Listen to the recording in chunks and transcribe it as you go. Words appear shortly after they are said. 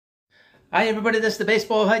Hi everybody, this is the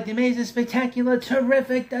Baseball Hut, the amazing, spectacular,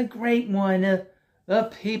 terrific, the great one, the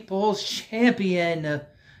People's Champion.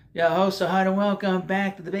 Your host, hi and welcome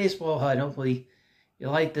back to the Baseball Hut. Hopefully you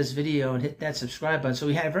like this video and hit that subscribe button. So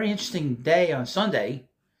we had a very interesting day on Sunday.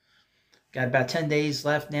 Got about 10 days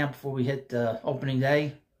left now before we hit opening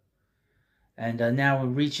day. And now we're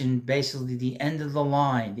reaching basically the end of the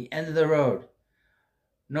line, the end of the road.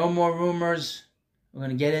 No more rumors. We're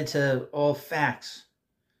going to get into all facts.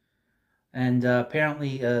 And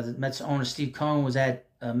apparently the Mets owner Steve Cohen was at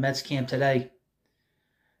Mets camp today. And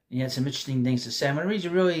he had some interesting things to say. I'm going to read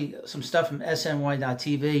you really some stuff from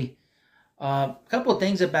SNY.TV. A couple of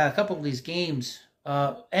things about a couple of these games.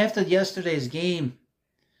 After yesterday's game,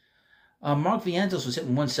 Mark Vientos was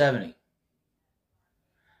hitting 170.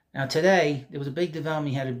 Now today, there was a big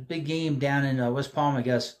development. He had a big game down in West Palm, I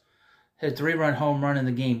guess. Hit a 3-run home run in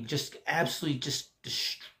the game. Just absolutely just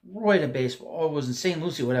destroyed a baseball. Or it was in St.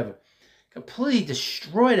 Lucie, whatever. Completely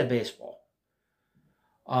destroyed a baseball.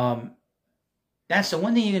 That's the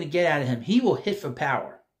one thing you're going to get out of him. He will hit for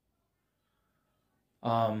power.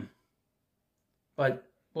 But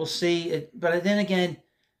we'll see. But then again,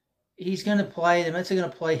 he's going to play. The Mets are going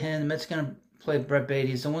to play him. The Mets are going to play Brett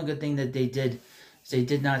Beatty. It's the one good thing that they did is they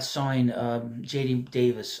did not sign J.D.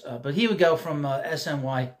 Davis. But here we go from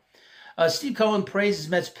SNY. Steve Cohen praises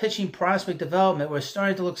Mets pitching prospect development. We're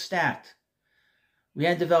starting to look stacked. We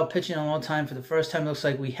hadn't developed pitching in a long time. For the first time, it looks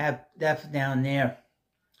like we have depth down there.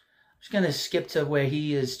 I'm just going to skip to where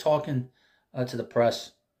he is talking to the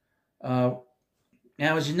press. Now,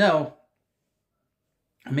 as you know,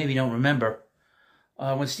 or maybe you don't remember,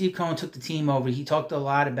 when Steve Cohen took the team over, he talked a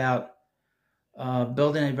lot about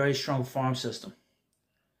building a very strong farm system.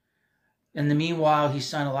 In the meanwhile, he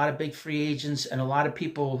signed a lot of big free agents, and a lot of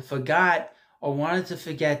people forgot or wanted to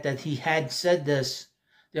forget that he had said this.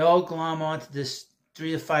 They all glom onto this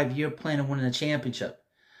 3 to 5 year plan of winning a championship.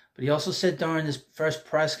 But he also said during this first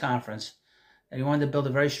press conference that he wanted to build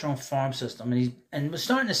a very strong farm system. And we're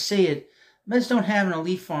starting to see it. The Mets don't have an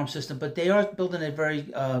elite farm system, but they are building a very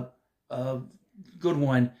good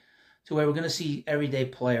one to where we're going to see everyday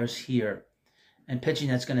players here and pitching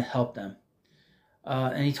that's going to help them.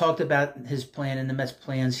 And he talked about his plan and the Mets'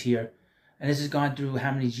 plans here. And this has gone through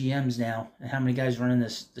how many GMs now and how many guys running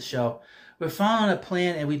the show. We're following a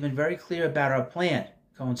plan, and we've been very clear about our plan,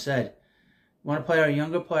 Cohen said. We want to play our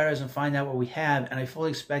younger players and find out what we have, and I fully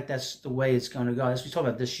expect that's the way it's going to go. That's what we talked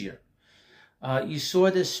about this year. You saw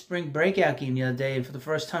this spring breakout game the other day, and for the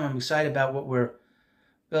first time, I'm excited about what we're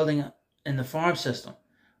building in the farm system.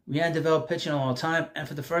 We hadn't developed pitching a long time, and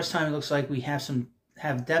for the first time, it looks like we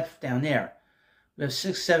have depth down there. We have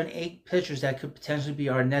 6, 7, 8 pitchers that could potentially be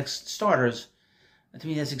our next starters. And to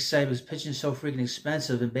me, that's exciting because pitching is so freaking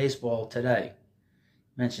expensive in baseball today.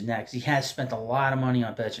 Mention that because he has spent a lot of money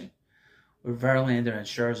on pitching with Verlander and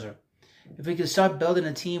Scherzer. If we could start building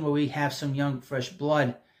a team where we have some young, fresh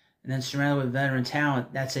blood and then surrounded with veteran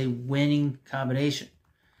talent, that's a winning combination.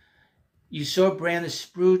 You saw Brandon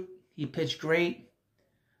Sprout. He pitched great.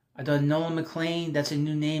 I thought Nolan McLean, that's a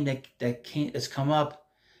new name that's come up.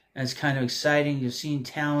 And it's kind of exciting. You've seen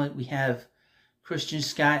talent. We have Christian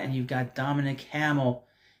Scott and you've got Dominic Hamill.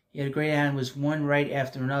 He had a great ad. It was one right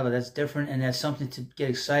after another. That's different, and that's something to get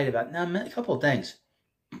excited about. Now, a couple of things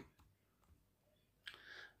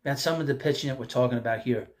about some of the pitching that we're talking about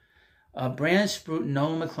here. Brandon Sprout and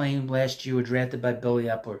Nolan McLean last year were drafted by Billy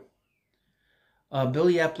Epler.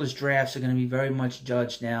 Billy Epler's drafts are going to be very much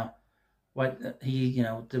judged now. What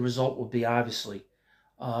the result will be, obviously.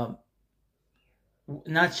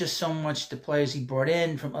 Not just so much the players he brought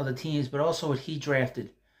in from other teams, but also what he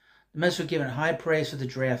drafted. The Mets were given high praise for the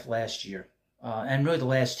draft last year, and really the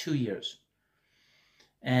last 2 years.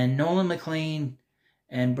 And Nolan McLean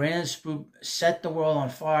and Brandon Sprout set the world on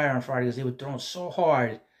fire on Friday because they were thrown so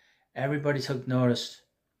hard, everybody took notice.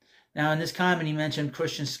 Now, in this comment, he mentioned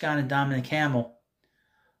Christian Scott and Dominic Hamill.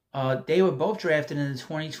 They were both drafted in the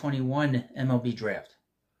 2021 MLB draft.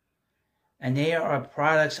 And they are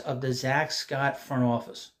products of the Zach Scott front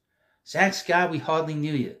office. Zach Scott, we hardly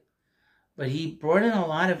knew yet. But he brought in a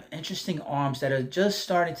lot of interesting arms that are just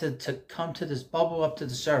starting to come to this bubble up to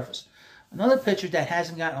the surface. Another pitcher that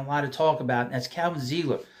hasn't gotten a lot of talk about, and that's Calvin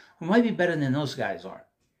Ziegler, who might be better than those guys are.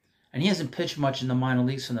 And he hasn't pitched much in the minor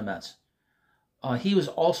leagues for the Mets. He was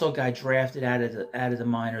also a guy drafted out of the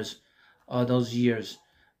minors those years.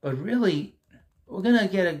 But really, we're going to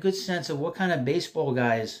get a good sense of what kind of baseball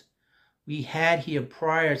guys we had here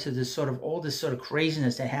prior to this all this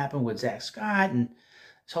craziness that happened with Zach Scott and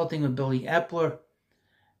this whole thing with Billy Epler.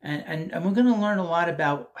 And we're going to learn a lot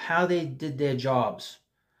about how they did their jobs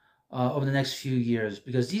over the next few years,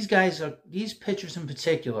 because these pitchers in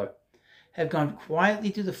particular have gone quietly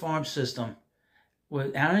through the farm system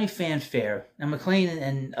without any fanfare. Now McLean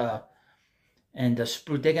and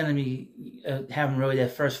Sprout, they're going to be having really their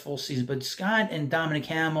first full season. But Scott and Dominic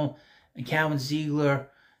Hamill and Calvin Ziegler,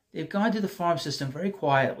 they've gone through the farm system very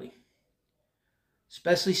quietly.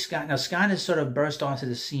 Especially Scott. Now, Scott has sort of burst onto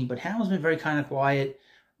the scene, but Hamill's been very kind of quiet.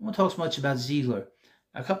 No one talks much about Ziegler.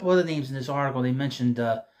 A couple other names in this article, they mentioned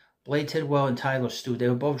Blade Tidwell and Tyler Stewart. They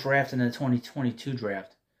were both drafted in the 2022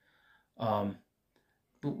 draft.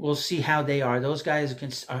 We'll see how they are. Those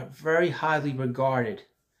guys are very highly regarded.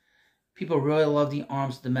 People really love the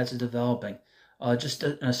arms the Mets are developing. Just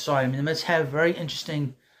an aside, I mean, the Mets have a very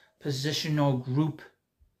interesting positional group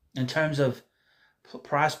in terms of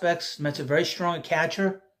prospects. The Mets are very strong at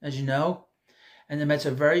catcher, as you know, and the Mets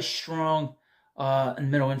are very strong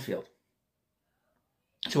in middle infield.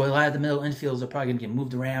 So a lot of the middle infielders are probably going to get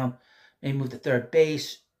moved around, maybe move to third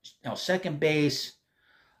base, second base,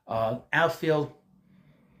 outfield,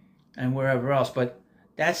 and wherever else. But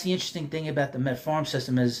that's the interesting thing about the Met farm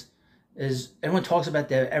system is everyone talks about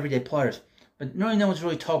their everyday players, but really no one's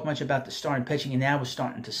really talked much about the starting pitching, and now we're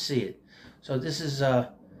starting to see it. So this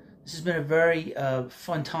has been a very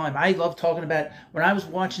fun time. I love talking about when I was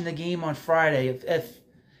watching the game on Friday.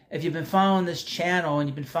 If you've been following this channel and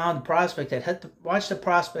you've been following the Prospect Hut, watch the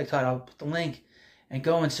Prospect Hut. I'll put the link and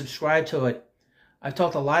go and subscribe to it. I've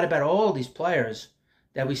talked a lot about all of these players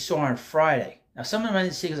that we saw on Friday. Now, some of them I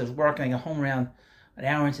didn't see because I was working. I got home around an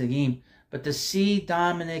hour into the game. But to see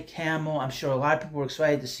Dominic Hamill, I'm sure a lot of people were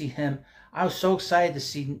excited to see him. I was so excited to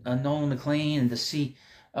see Nolan McLean and to see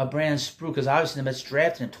Brandon Sprout, because obviously the Mets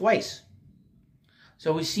drafted him twice.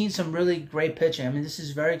 So we've seen some really great pitching. I mean, this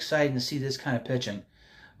is very exciting to see this kind of pitching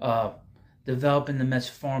develop in the Mets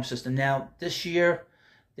farm system. Now, this year,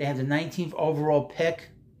 they have the 19th overall pick.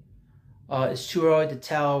 It's too early to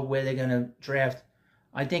tell where they're going to draft.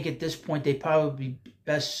 I think at this point, they'd probably be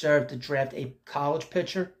best served to draft a college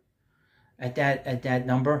pitcher at that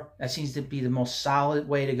number. That seems to be the most solid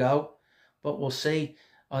way to go. But we'll see.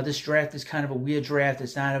 This draft is kind of a weird draft.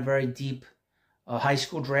 It's not a very deep high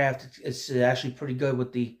school draft. It's actually pretty good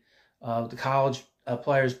with the college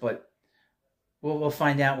players, but we'll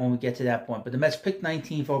find out when we get to that point. But the Mets picked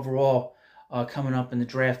 19th overall coming up in the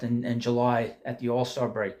draft in July at the All-Star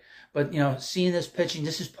break. But, seeing this pitching,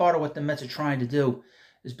 this is part of what the Mets are trying to do,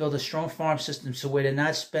 is build a strong farm system so where they're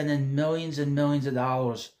not spending millions and millions of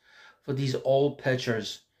dollars for these old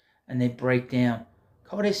pitchers and they break down.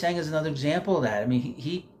 Kodai Senga is another example of that. I mean,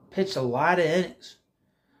 he pitched a lot of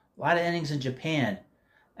innings in Japan,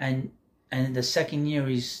 and in the second year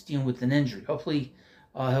he's dealing with an injury. Hopefully,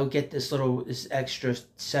 he'll get this extra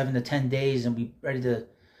 7 to 10 days and be ready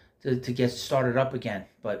to get started up again.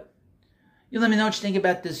 But you let me know what you think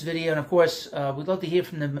about this video, and of course, we'd love to hear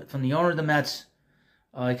from the owner of the Mets.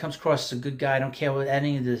 He comes across as a good guy. I don't care what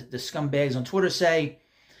any of the scumbags on Twitter say,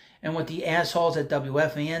 and what the assholes at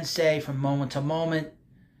WFAN say from moment to moment,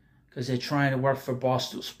 because they're trying to work for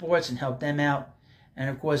Barstool Sports and help them out. And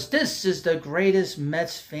of course, this is the greatest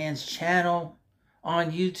Mets fans channel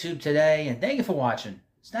on YouTube today, and thank you for watching.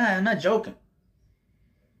 I'm not joking.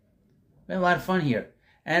 We had a lot of fun here.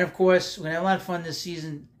 And of course, we're going to have a lot of fun this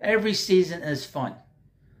season. Every season is fun.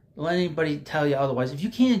 Don't let anybody tell you otherwise. If you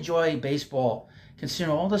can't enjoy baseball,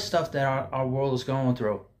 considering all the stuff that our world is going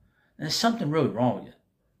through, then there's something really wrong with you.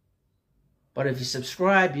 But if you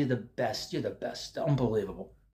subscribe, you're the best. You're the best. Unbelievable.